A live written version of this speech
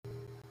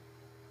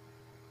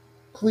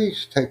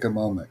please take a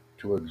moment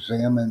to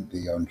examine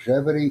the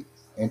Youngevity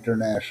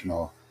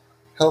International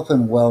Health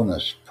and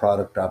Wellness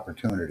product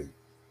opportunity.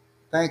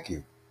 Thank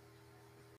you.